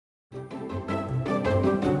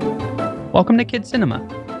Welcome to Kid Cinema,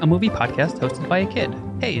 a movie podcast hosted by a kid,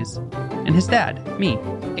 Hayes, and his dad, me,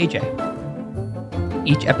 AJ.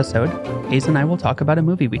 Each episode, Hayes and I will talk about a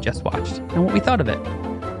movie we just watched and what we thought of it.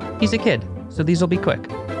 He's a kid, so these will be quick.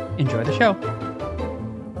 Enjoy the show.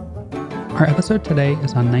 Our episode today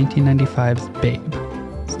is on 1995's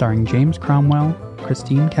Babe, starring James Cromwell,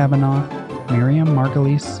 Christine Cavanaugh, Miriam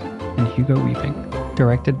Margolyes, and Hugo Weaving,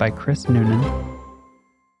 directed by Chris Noonan.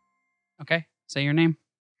 Okay, say your name.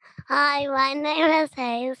 Hi, my name is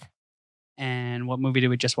Hayes. And what movie did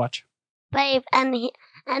we just watch? Babe, and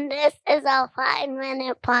this is a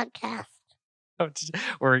 5-minute podcast. Oh,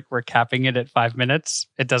 we're capping it at 5 minutes.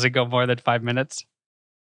 It doesn't go more than 5 minutes.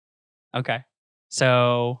 Okay.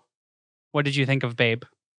 So, what did you think of Babe?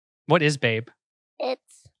 What is Babe?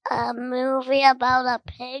 It's a movie about a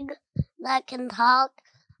pig that can talk,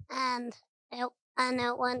 and it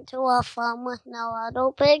went to a farm with no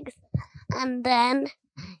other pigs, and then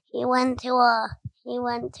he went to a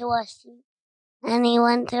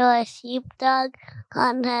sheepdog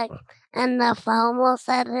contact, and the farmer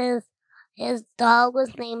said his dog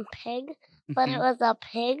was named Pig, but it was a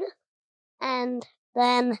pig, and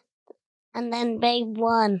then Babe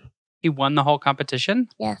won. He won the whole competition?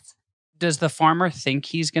 Yes. Does the farmer think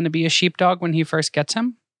he's going to be a sheepdog when he first gets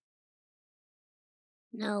him?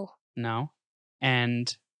 No. No.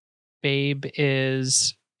 And Babe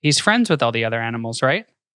he's friends with all the other animals, right?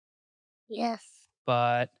 Yes.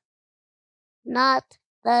 But not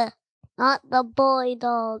the boy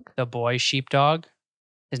dog. The boy sheepdog,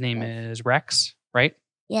 his name is Rex, right?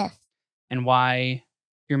 Yes. And you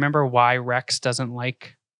remember why Rex doesn't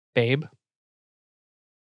like Babe?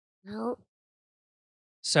 No.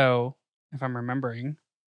 So, if I'm remembering,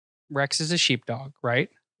 Rex is a sheepdog, right?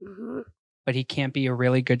 Mm-hmm. But he can't be a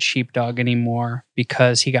really good sheepdog anymore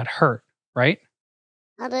because he got hurt, right?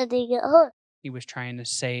 How did he get hurt? He was trying to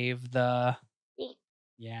save the... Sheep.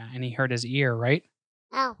 Yeah, and he hurt his ear, right?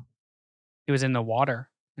 Ow. He was in the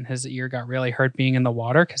water, and his ear got really hurt being in the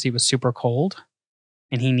water because he was super cold.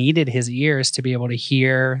 And he needed his ears to be able to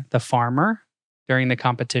hear the farmer during the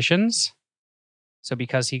competitions. So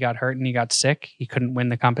because he got hurt and he got sick, he couldn't win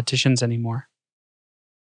the competitions anymore.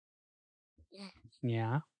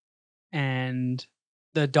 Yeah. And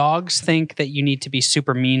the dogs think that you need to be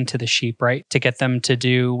super mean to the sheep, right? To get them to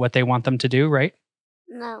do what they want them to do, right?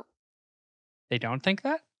 No. They don't think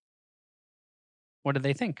that? What do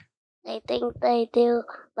they think? They think they do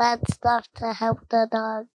bad stuff to help the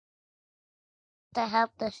dog. To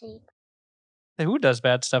help the sheep. Who does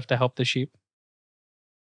bad stuff to help the sheep?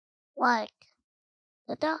 Like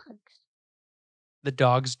the dogs. The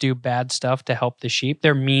dogs do bad stuff to help the sheep.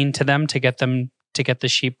 They're mean to them to get the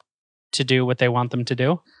sheep to do what they want them to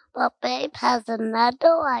do. But Babe has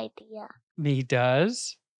another idea. He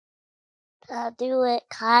does. To do it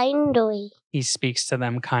kindly. He speaks to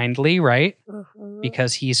them kindly, right? Mm-hmm.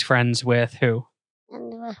 Because he's friends with who?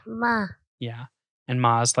 And with Ma. Yeah. And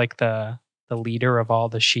Ma's like the leader of all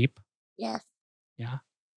the sheep. Yes. Yeah.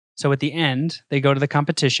 So at the end, they go to the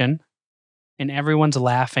competition and everyone's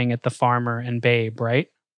laughing at the farmer and Babe, right?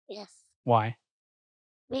 Yes. Why?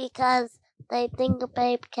 Because they think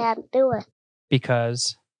Babe can't do it.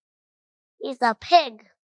 Because? He's a pig.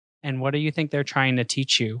 And what do you think they're trying to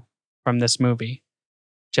teach you from this movie?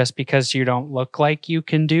 Just because you don't look like you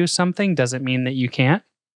can do something doesn't mean that you can't?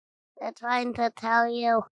 They're trying to tell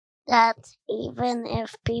you that even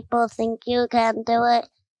if people think you can do it,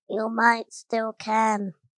 you might still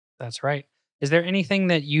can. That's right. Is there anything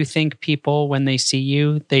that you think people, when they see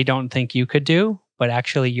you, they don't think you could do, but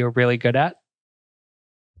actually you're really good at?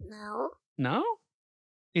 No. No?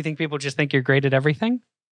 You think people just think you're great at everything?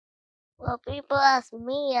 Well, people ask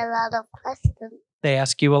me a lot of questions. They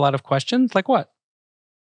ask you a lot of questions? Like what?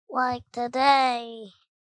 Like today,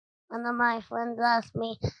 one of my friends asked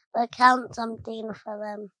me to count something for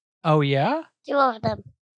them. Oh, yeah? 2 of them.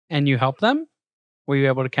 And you helped them? Were you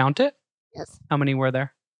able to count it? Yes. How many were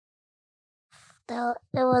there? There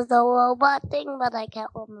was a robot thing, but I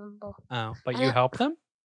can't remember. Oh, but you helped them?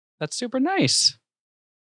 That's super nice.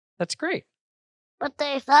 That's great. But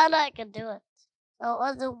they thought I could do it. So it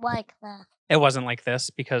wasn't like that. It wasn't like this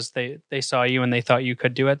because they saw you and they thought you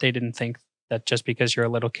could do it. They didn't think that just because you're a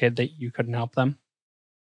little kid that you couldn't help them.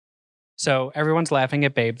 So everyone's laughing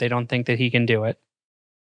at Babe. They don't think that he can do it.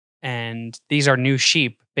 And these are new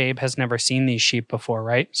sheep. Babe has never seen these sheep before,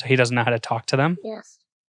 right? So he doesn't know how to talk to them. Yes.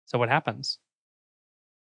 So what happens?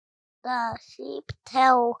 The sheep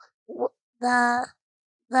tell the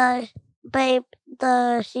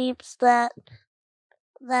sheeps that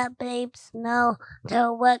Babes know to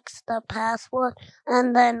Wex the password,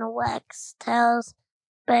 and then Wex tells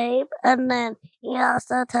Babe, and then he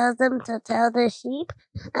also tells him to tell the sheep,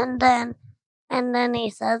 and then he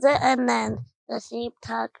says it, and then the sheep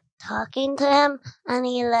talking to him, and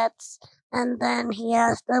then he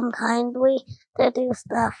asks them kindly to do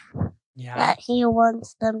stuff that he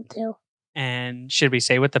wants them to. And should we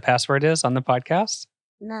say what the password is on the podcast?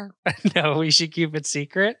 No. No, we should keep it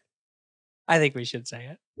secret. I think we should say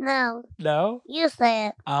it. No. No? You say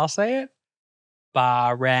it. I'll say it.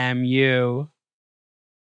 Baa-ram-New.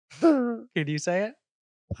 Can you say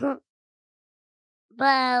it?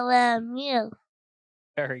 Baa-ram-New.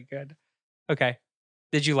 Very good. Okay.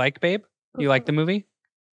 Did you like Babe? You like the movie?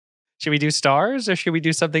 Should we do stars or should we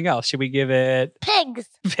do something else? Should we give it pigs?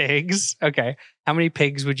 Pigs. Okay. How many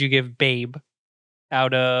pigs would you give Babe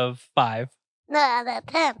out of 5? No, out of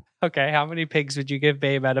 10. Okay. How many pigs would you give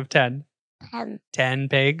Babe out of 10? 10. 10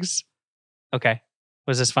 pigs. Okay.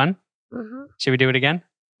 Was this fun? Mm-hmm. Should we do it again?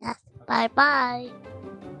 Yes. Bye-bye.